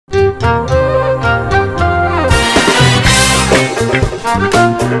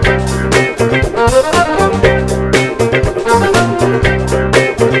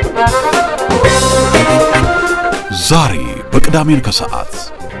ቅዳሜን ከሰዓት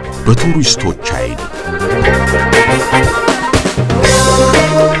በቱሪስቶች አይን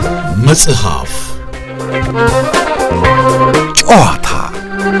መጽሐፍ ጨዋታ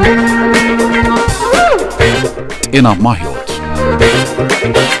ጤናማ ሕይወት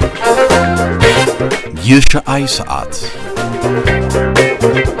የሻይ ሰዓት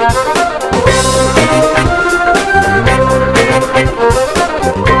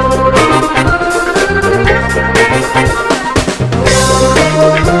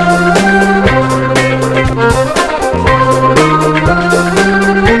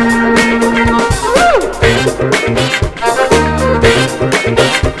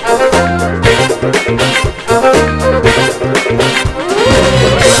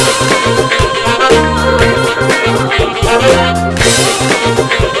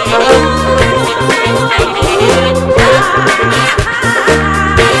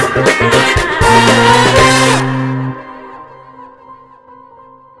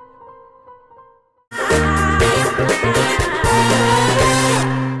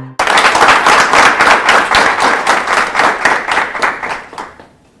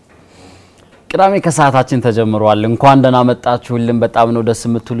ቅዳሜ ከሰዓታችን ተጀምሯል እንኳን ደህና መጣችሁልን በጣም ነው ደስ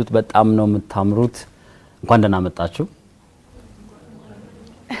የምትሉት በጣም ነው የምታምሩት እንኳን ደህና መጣችሁ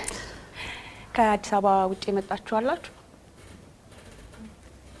ከአዲስ አበባ ውጪ መጣችሁ አላችሁ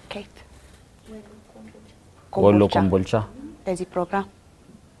ኬት ወሎ ኮምቦልቻ ለዚህ ፕሮግራም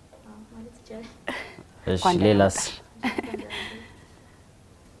እሺ ሌላስ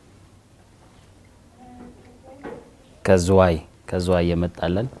ከዝዋይ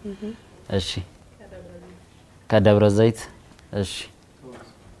የመጣለን እሺ ከደብረ ዘይት እሺ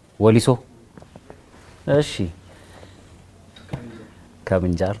ወሊሶ እሺ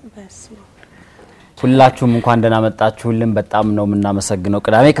ከምንጃር ሁላችሁም እንኳን ደህና መጣችሁልን በጣም ነው የምናመሰግነው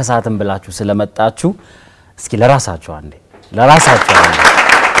ቅዳሜ ከሰዓትን ብላችሁ ስለመጣችሁ እስኪ ለራሳችሁ አንዴ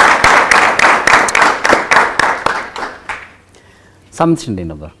ሳምንትሽ እንዴት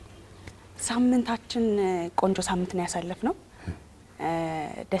ነበር ሳምንታችን ቆንጆ ሳምንት ነው ያሳለፍነው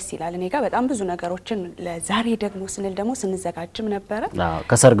ደስ ይላል እኔ ጋር በጣም ብዙ ነገሮችን ለዛሬ ደግሞ ስንል ደግሞ ስንዘጋጅም ነበር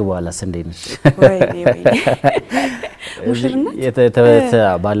ከሰርግ በኋላ እንዴት ወይኔ ሙሽርነት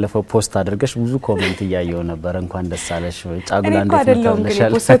ባለፈው ፖስት አድርገሽ ብዙ ኮሜንት ያያየው ነበር እንኳን ደስ አለሽ ጫጉላ እንዴት ነው ግን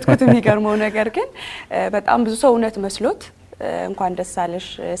ፖስትኩት የሚገርመው ነገር ግን በጣም ብዙ ሰው እውነት መስሎት እንኳን ደስ አለሽ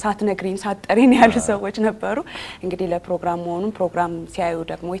ሳትነግሪን ሳትጠሪን ያሉ ሰዎች ነበሩ እንግዲህ ለፕሮግራም መሆኑን ፕሮግራም ሲያዩ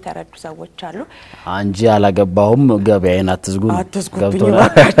ደግሞ የተረዱ ሰዎች አሉ አንጂ አላገባውም ገበያዬን አትዝጉኝ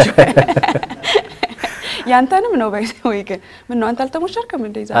ባካችሁ ያንተንም ነው ባይዘው ግን ምን ነው አንተ አልተሞሸርክም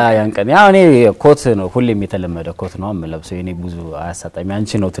እንደዛ ያን ቀን ያው እኔ ኮት ነው ሁሌም የተለመደ ኮት ነው አምለብሰው እኔ ብዙ አያሳጣም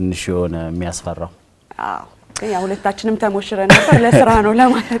አንቺ ነው ትንሽ የሆነ የሚያስፈራው አዎ ያ ሁለታችንም ተሞሽረን ነበር ለስራ ነው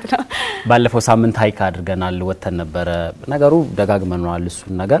ለማለት ነው ባለፈው ሳምንት ሃይክ አድርገናል ወተን ነበር ነገሩ ደጋግመናል እሱ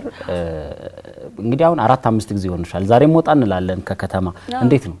ነገር እንግዲህ አሁን 4-5 ጊዜ ሆነሻል ዛሬም ወጣ እንላለን ከከተማ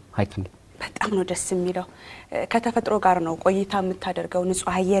እንዴት ነው ሃይኪንግ በጣም ነው ደስ የሚለው ከተፈጥሮ ጋር ነው ቆይታ የምታደርገው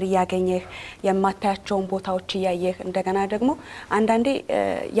ንጹህ አየር ያገኘህ የማታያቸውን ቦታዎች ያየህ እንደገና ደግሞ አንዳንዴ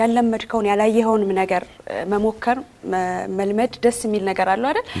ያለመድከውን ያላየኸውን ነገር መሞከር መልመድ ደስ የሚል ነገር አለው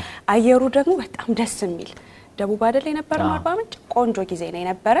አይደል አየሩ ደግሞ በጣም ደስ የሚል ደቡብ አይደል የነበረው 40 ምንጭ ቆንጆ ጊዜ ነው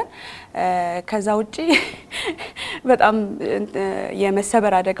የነበረን ከዛ ውጪ በጣም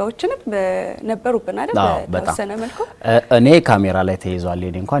የመሰበር አደጋዎችንም ነበሩብን አይደል በተወሰነ መልኩ እኔ ካሜራ ላይ ተይዟል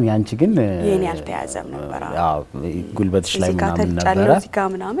እኔ እንኳን ያንቺ ግን የኔ አልተያዘም ነበር አዎ ጉልበትሽ ላይ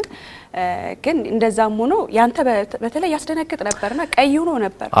ምናምን ግን እንደዛም ሆኖ ያንተ በተለይ ያስደነግጥ ነበርና ቀይ ሆኖ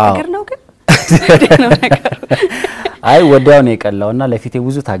ነበር እግር ነው ግን አይ ወዲያው ነው የቀላውና ለፊቴ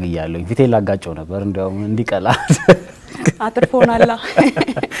ብዙ ታግያለሁ ፊቴ ላጋጨው ነበር እንደውም እንዲቀላ አትርፎናላ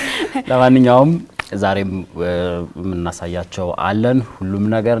ለማንኛውም ዛሬም ምናሳያቸው አለን ሁሉም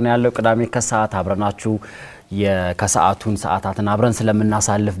ነገር ነው ያለው ቅዳሜ ከሰዓት አብረናችሁ የከሰዓቱን ሰዓታትን አብረን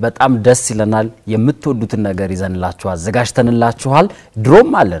ስለምናሳልፍ በጣም ደስ ይለናል የምትወዱትን ነገር ይዘንላችሁ አዘጋጅተንላችኋል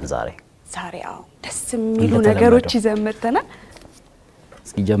ድሮም አለን ዛሬ አዎ ደስ የሚሉ ነገሮች ይዘመተናል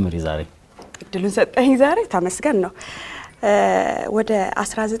እስኪ ጀምሪ ዛሬ እድሉን ሰጠኝ ዛሬ ተመስገን ነው ወደ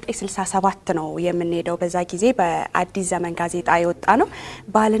 1967 ነው የምንሄደው በዛ ጊዜ በአዲስ ዘመን ጋዜጣ የወጣ ነው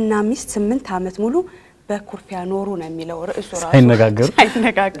ባልና ሚስት 8 አመት ሙሉ በኩርፊያ ኖሩ ነው የሚለው ርዕሱ ራሱ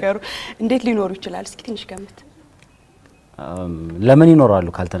ሳይነጋገሩ እንዴት ሊኖሩ ይችላል እስኪ ትንሽ ገምት ለምን ይኖራሉ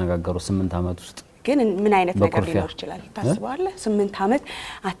ካልተነጋገሩ 8 አመት ውስጥ ግን ምን አይነት ነገር ሊኖር ይችላል ታስባለህ 8 አመት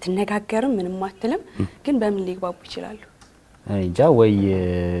አትነጋገርም ምንም አትልም ግን በምን ሊግባቡ ይችላሉ እንጃ ወይ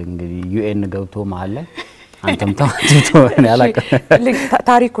እንግዲህ ዩኤን ገብቶ መሃል ላይ አንተም ታውቁት ያላቀ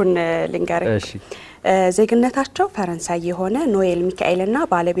ታሪኩን ልንገር ዜግነታቸው ፈረንሳይ የሆነ ኖኤል ሚካኤልና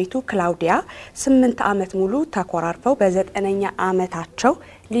ባለቤቱ ክላውዲያ 8 ዓመት ሙሉ ተኮራርፈው በ9ኛ ዓመታቸው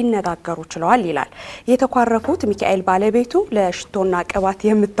ሊነጋገሩ ችለዋል ይላል። የተኳረፉት ሚካኤል ባለቤቱ ለሽቶና ቅባት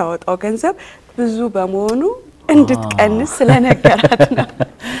የምታወጣው ገንዘብ ብዙ በመሆኑ እንድትቀንስ ስለነገራት ነው።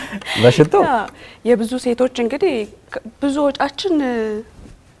 በሽቶ የብዙ ሴቶች እንግዲህ ብዙ ወጫችን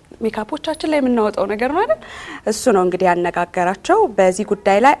ሜካፖቻችን ላይ የምናወጣው ነገር ነው አይደል? እሱ ነው እንግዲህ ያነጋገራቸው። በዚህ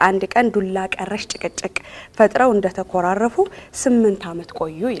ጉዳይ ላይ አንድ ቀን ዱላ ቀረሽ ጭቅጭቅ ፈጥረው እንደተኮራረፉ 8 ዓመት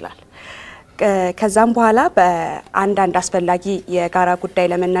ቆዩ ይላል። ከዛም በኋላ በአንዳንድ አስፈላጊ የጋራ ጉዳይ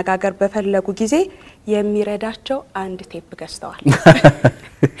ለመነጋገር በፈለጉ ጊዜ የሚረዳቸው አንድ ቴፕ ገዝተዋል።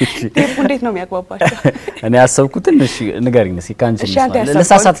 ቴፕ እንዴት ነው የሚያግባባቸው? እኔ ያሰብኩት ትንሽ ንገሪኝ እስኪ ካንቺ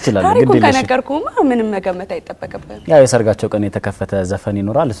ለሳሳት ይችላል ግን ከነገርኩማ ምንም መገመት አይጠበቅብህም። ያው የሰርጋቸው ቀን የተከፈተ ዘፈን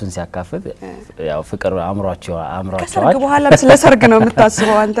ይኖራል እሱን ሲያካፍል ያው ፍቅር አምሯቸዋል። ከሰርግ በኋላ ስለ ሰርግ ነው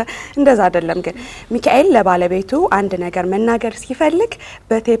የምታስበው አንተ። እንደዛ አይደለም ግን ሚካኤል ለባለቤቱ አንድ ነገር መናገር ሲፈልግ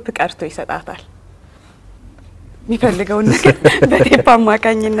በቴፕ ቀርቶ ይሰጣታል። የሚፈልገው ነገር በቴፕ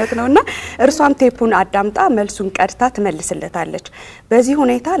አማካኝነት ነውና እርሷም ቴፑን አዳምጣ መልሱን ቀድታ ትመልስለታለች። በዚህ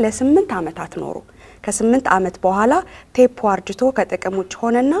ሁኔታ ለ8 ዓመታት ኖሩ። ከ8 ዓመት በኋላ ቴፕ አርጅቶ ከጥቅም ውጭ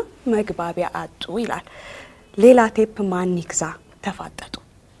ሆነና መግባቢያ አጡ ይላል። ሌላ ቴፕ ማን ይግዛ ተፋጠጡ።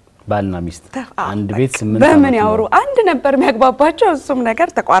 ባልና ሚስት አንድ ቤት 8 በምን ያወሩ? አንድ ነበር የሚያግባባቸው እሱም ነገር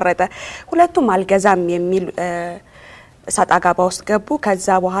ተቋረጠ። ሁለቱም አልገዛም የሚል ሳጣጋባ ውስጥ ገቡ። ከዛ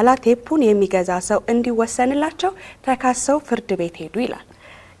በኋላ ቴፑን የሚገዛ ሰው እንዲወሰንላቸው ተካሰው ፍርድ ቤት ሄዱ ይላል።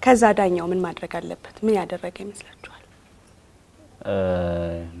 ከዛ ዳኛው ምን ማድረግ አለበት? ምን ያደረገ ይመስላችኋል?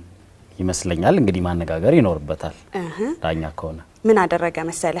 ይመስለኛል እንግዲህ ማነጋገር ይኖርበታል። ዳኛ ከሆነ ምን አደረገ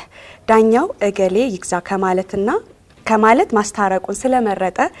መሰለ? ዳኛው እገሌ ይግዛ ከማለት ማስታረቁን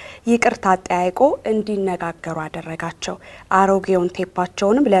ስለመረጠ ይቅርታ ጠያይቆ እንዲነጋገሩ አደረጋቸው። አሮጌውን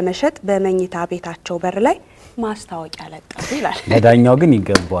ቴፓቸውንም ለመሸጥ በመኝታ ቤታቸው በር ላይ ማስታወቂያ ለጠፉ ይላል። ለዳኛው ግን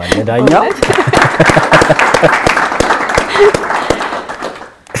ይገባዋል። ለዳኛው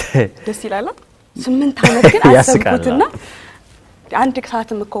ደስ ይላል። 8 ዓመት ግን አሰብኩትና አንድ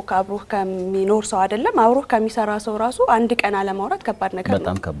ሰዓትም እኮ አብሮህ ከሚኖር ሰው አይደለም አብሮህ ከሚሰራ ሰው ራሱ አንድ ቀን አለማውራት ከባድ ነገር ነው።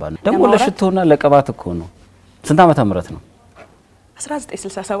 በጣም ከባድ ነው። ደግሞ ለሽቶና ለቅባት እኮ ነው። ስንት ዓመተ ምህረት ነው?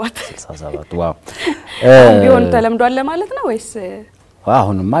 1967 ዋው ቢሆን ተለምዷል ማለት ነው ወይስ?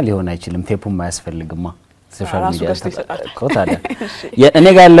 አሁንማ ሊሆን አይችልም። ቴፑም አያስፈልግማ። ሶሻል ሚዲያ ታዲያ እኔ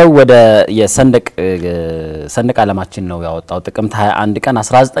ጋር ያለው ወደ የሰንደቅ ዓላማችን ነው ያወጣው። ጥቅምት 21 ቀን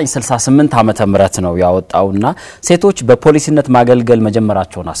 1968 ዓመተ ምህረት ነው ያወጣውና ሴቶች በፖሊስነት ማገልገል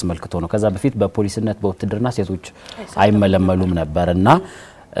መጀመራቸውን አስመልክቶ ነው። ከዛ በፊት በፖሊስነት በውትድርና ሴቶች አይመለመሉም ነበርና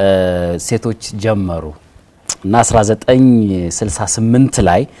ሴቶች ጀመሩ እና 1968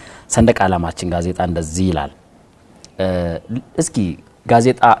 ላይ ሰንደቅ ዓላማችን ጋዜጣ እንደዚህ ይላል። እስኪ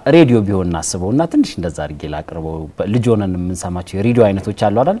ጋዜጣ ሬዲዮ ቢሆን አስበውና ትንሽ እንደዛ አድርጌ ላቅርበው። ልጅ ሆነን የምንሰማቸው የሬዲዮ አይነቶች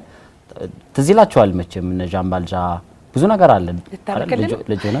አሉ አይደል? ትዝ ይላችኋል መቼም እነ ጃምባልጃ ብዙ ነገር አለ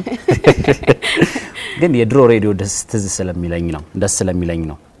ልጅ ሆነን ግን የድሮ ሬዲዮ ደስ ስለሚለኝ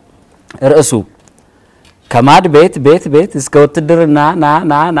ነው። ርዕሱ ከማድ ቤት እስከ ውትድርና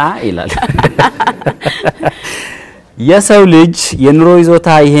ና ይላል። የሰው ልጅ የኑሮ ይዞታ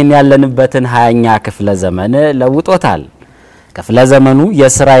ይሄን ያለንበትን 20ኛ ክፍለ ዘመን ለውጦታል። ክፍለ ዘመኑ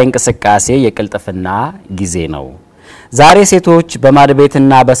የሥራ እንቅስቃሴ የቅልጥፍና ጊዜ ነው። ዛሬ ሴቶች በማድ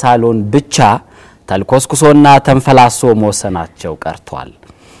ቤትና በሳሎን ብቻ ተልኮስኩሶና ተንፈላሶ መወሰናቸው ቀርቷል።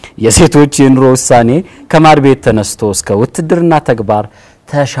 የሴቶች የኑሮ ውሳኔ ከማድ ቤት ተነስቶ እስከ ውትድርና ተግባር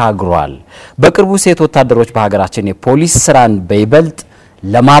ተሻግሯል። በቅርቡ ሴት ወታደሮች በሀገራችን የፖሊስ ስራን በይበልጥ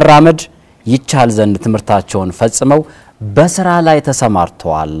ለማራመድ ይቻል ዘንድ ትምህርታቸውን ፈጽመው በስራ ላይ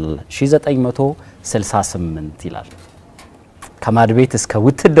ተሰማርተዋል። 1968 ይላል። ከማድ ቤት እስከ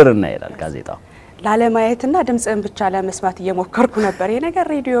ውትድርና ይላል ጋዜጣው። ላለማየትና ድምጽን ብቻ ለመስማት እየሞከርኩ ነበር። ይሄ ነገር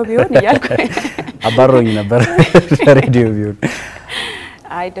ሬዲዮ ቢሆን ይያልኩ አባሮኝ ነበር ሬዲዮ ቢሆን።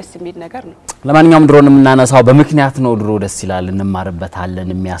 አይ ደስ የሚል ነገር ነው። ለማንኛውም ድሮን የምናነሳው በምክንያት ነው። ድሮ ደስ ይላል፣ እንማርበታለን፣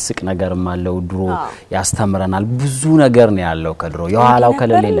 የሚያስቅ ነገርም አለው። ድሮ ያስተምረናል። ብዙ ነገር ነው ያለው ከድሮ የኋላው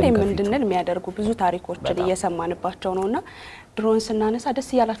ከለለ ለምን ምንድነው የሚያደርጉ ብዙ ታሪኮችን እየሰማንባቸው ነውና ድሮን ስናነሳ ደስ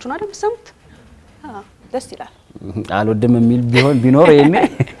ይያላችሁ ነው አይደል? ሰምት ደስ ይላል። አልወድም የሚል ቢኖር ይሄኔ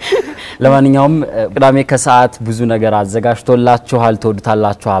ለማንኛውም ቅዳሜ ከሰዓት ብዙ ነገር አዘጋጅቶላችኋል።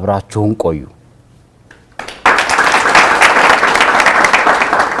 ተወዱታላችሁ። አብራችሁን ቆዩ።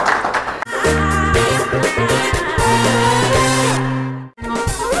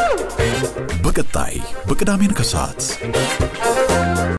 በቀጣይ በቅዳሜን ከሰዓት